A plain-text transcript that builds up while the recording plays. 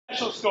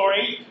special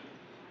story.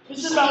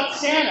 This is about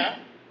Santa.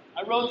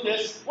 I wrote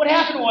this. What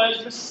happened was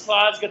Mrs.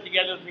 Claus got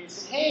together with me and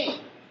said, hey,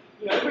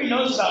 everybody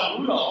knows about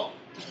Rudolph,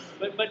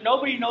 but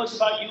nobody knows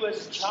about you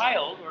as a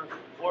child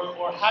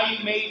or how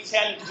you made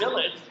Santa's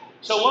village.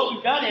 So what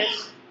we've done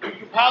is we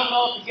compiled it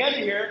all together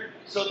here.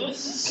 So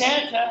this is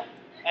Santa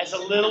as a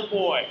little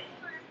boy.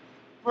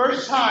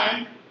 First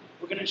time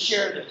we're going to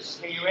share this.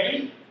 Okay, you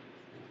ready?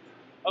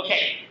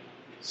 Okay.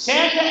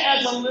 Santa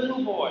as a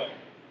little boy.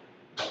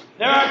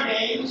 There are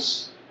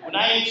days when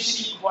I am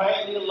sitting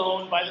quietly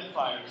alone by the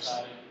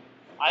fireside.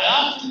 I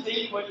often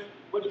think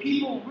what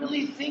people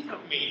really think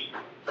of me.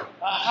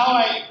 How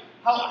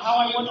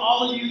I want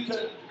all of you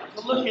to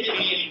look at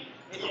me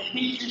and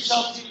think to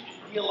yourself, do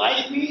you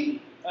like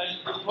me?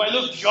 Do I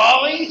look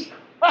jolly?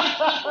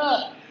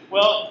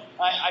 Well,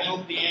 I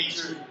hope the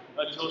answer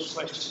to those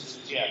questions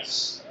is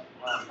yes.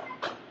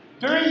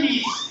 During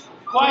these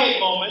quiet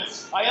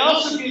moments, I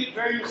also get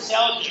very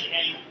nostalgic,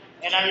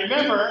 and I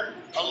remember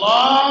a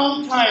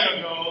long time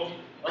ago,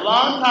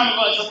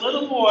 as a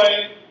little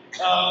boy,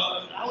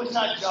 I was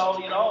not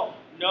jolly at all.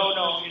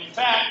 No. In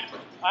fact,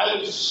 I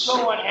was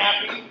so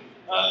unhappy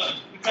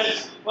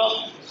because,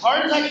 well, as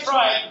hard as I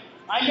tried,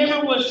 I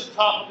never was the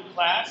top of the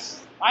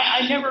class.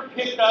 I never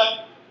picked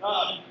up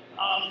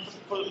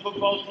for the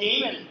football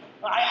team, and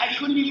I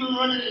couldn't even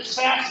run it as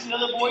fast as the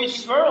other boys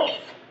and girls.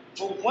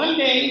 But one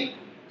day,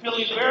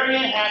 feeling very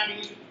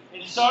unhappy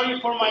and sorry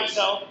for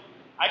myself,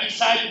 I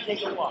decided to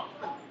take a walk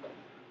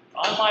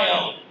on my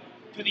own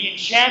to the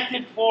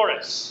enchanted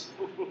forest.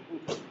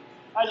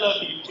 I love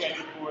the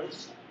enchanted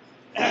forest.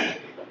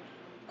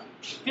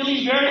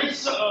 Feeling very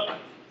so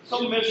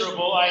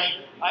miserable,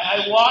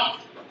 I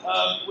walked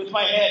with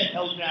my head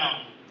held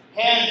down,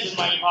 hands in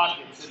my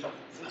pockets,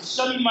 and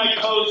stubbing my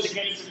toes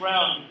against the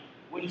ground,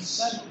 when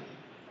suddenly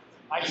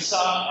I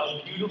saw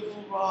a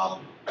beautiful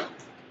robin.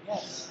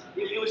 Yes,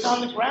 it was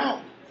on the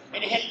ground,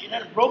 and it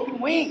had a broken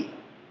wing.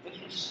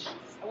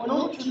 I went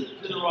over to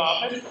the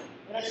robin,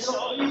 and I said,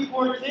 oh, you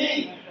poor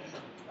thing.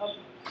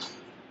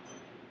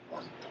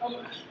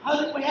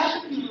 What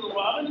happened to you, little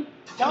robin?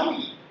 Tell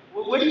me,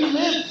 where do you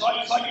live so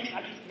I can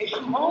take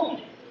you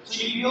home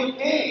so you'd be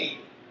okay?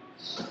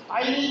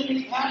 I live in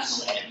a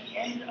castle at the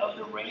end of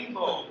the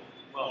rainbow.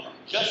 Well,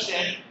 just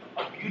then,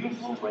 a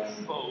beautiful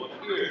rainbow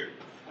appeared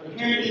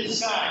in the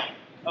sky.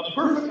 A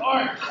perfect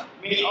arc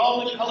made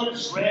all the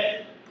colors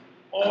red,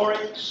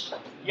 orange,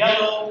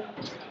 yellow,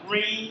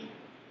 green,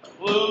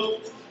 blue,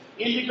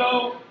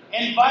 indigo,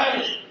 and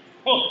violet.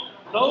 Well,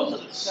 those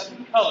are the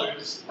 7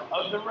 colors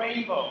of the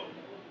rainbow.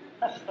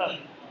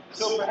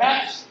 So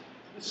perhaps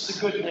this is a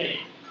good thing.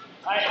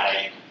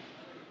 I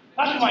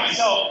thought to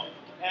myself,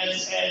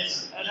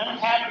 as an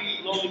unhappy,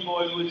 lonely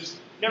boy who was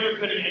never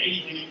good at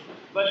anything,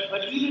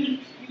 but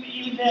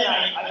even then,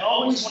 I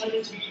always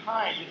wanted to be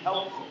kind and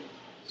helpful.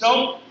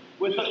 So,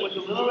 with the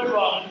little red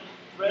robin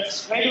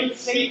cradled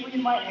safely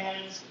in my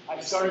hands, I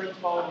started to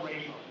follow the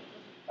rainbow.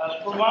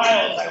 For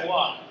miles I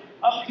walked,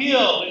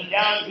 uphill and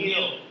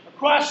downhill,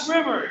 across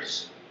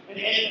rivers and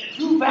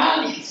through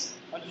valleys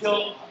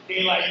until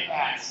daylight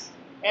passed.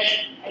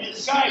 And the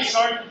sky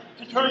started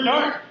to turn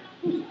dark.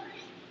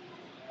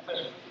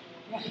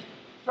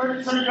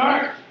 Started to turn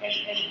dark,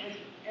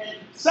 and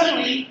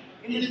suddenly,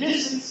 in the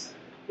distance,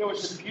 there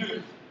was a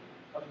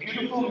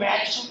beautiful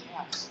magical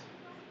castle,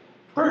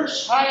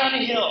 perched high on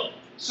a hill,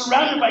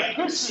 surrounded by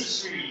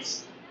Christmas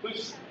trees,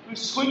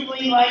 whose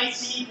twinkling lights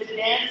seemed to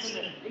dance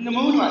in the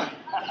moonlight.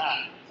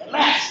 At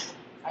last,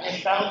 I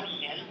had found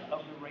the end of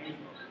the rainbow.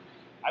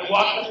 I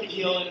walked up the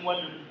hill in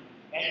wonder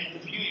and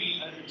the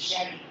beauty of the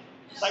enchanted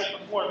sight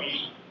before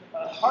me,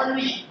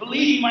 hardly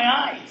believing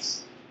my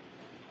eyes.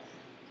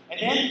 And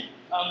then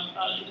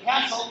the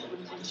castle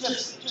was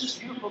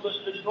just beautiful.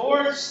 The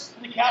doors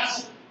to the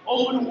castle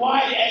opened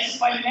wide as if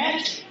by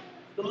magic.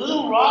 The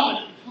little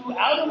robin flew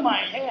out of my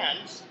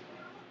hands,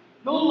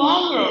 no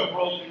longer a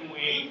broken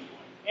wing,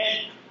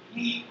 and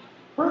he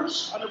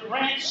perched on a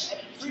branch at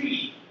the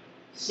tree,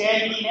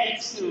 standing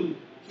next to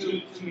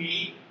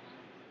me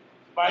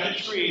by the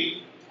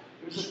tree.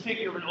 There was a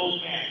figure of an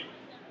old man.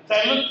 As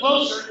I looked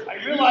closer, I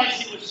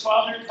realized it was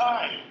Father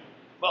Time.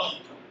 Well,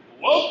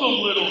 welcome,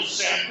 little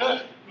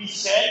Santa, he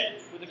said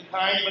with a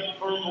kind but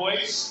firm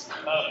voice.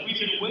 We've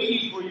been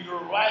waiting for your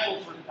arrival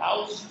for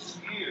thousands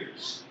of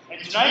years.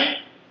 And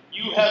tonight,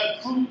 you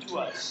have proved to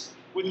us,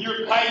 with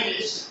your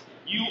kindness,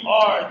 you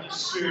are the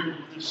spirit of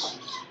Christmas.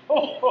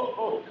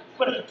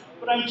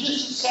 But I'm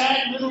just a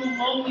sad little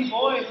lonely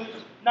boy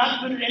who's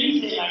not good at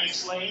anything, I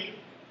exclaimed,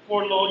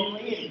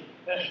 forlornly.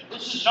 And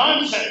this is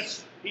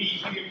nonsense,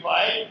 he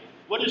replied.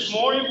 What is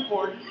more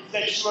important is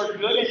that you are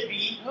good at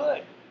being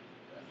good.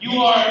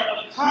 You are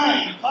a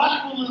kind,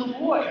 thoughtful little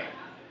boy.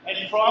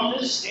 And from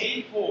this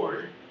day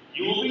forward,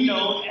 you will be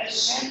known as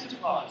Santa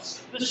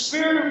Claus, the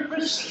spirit of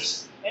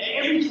Christmas, and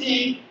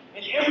everything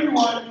and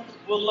everyone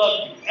will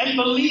love you and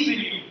believe in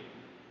you.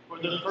 For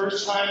the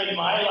first time in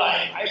my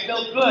life, I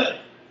felt good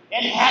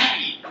and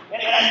happy,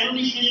 and I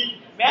really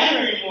didn't matter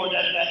anymore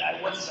that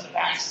I wasn't the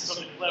fastest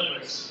or the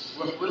cleverest.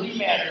 What really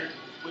mattered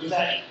was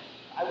that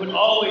I would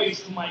always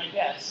do my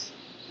best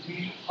to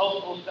be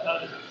helpful to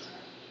others.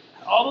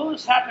 Although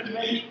this happened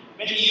many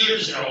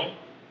years ago,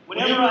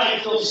 whenever I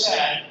feel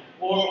sad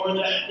or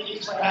that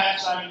things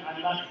perhaps I'm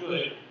not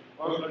good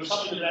or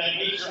something of that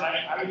nature,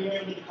 I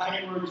remember the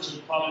kind words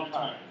of Father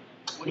Time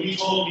when he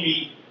told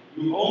me,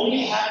 "You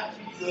only have to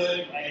be good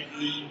at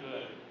being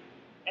good."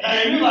 And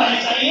I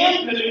realized I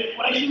am good at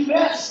what I do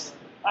best.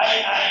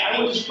 I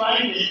was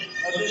reminded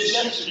of this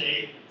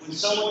yesterday when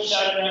someone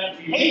shouted out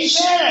to me, "Hey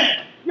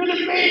Shannon, you're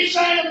the greatest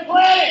guy on the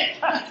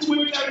planet!" To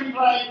which I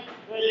replied,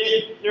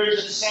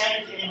 there's a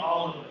Santa in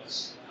all of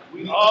us.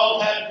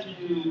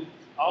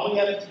 All we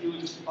have to do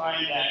is to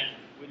find that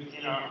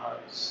within our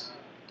hearts.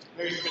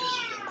 Merry Christmas,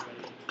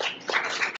 everybody.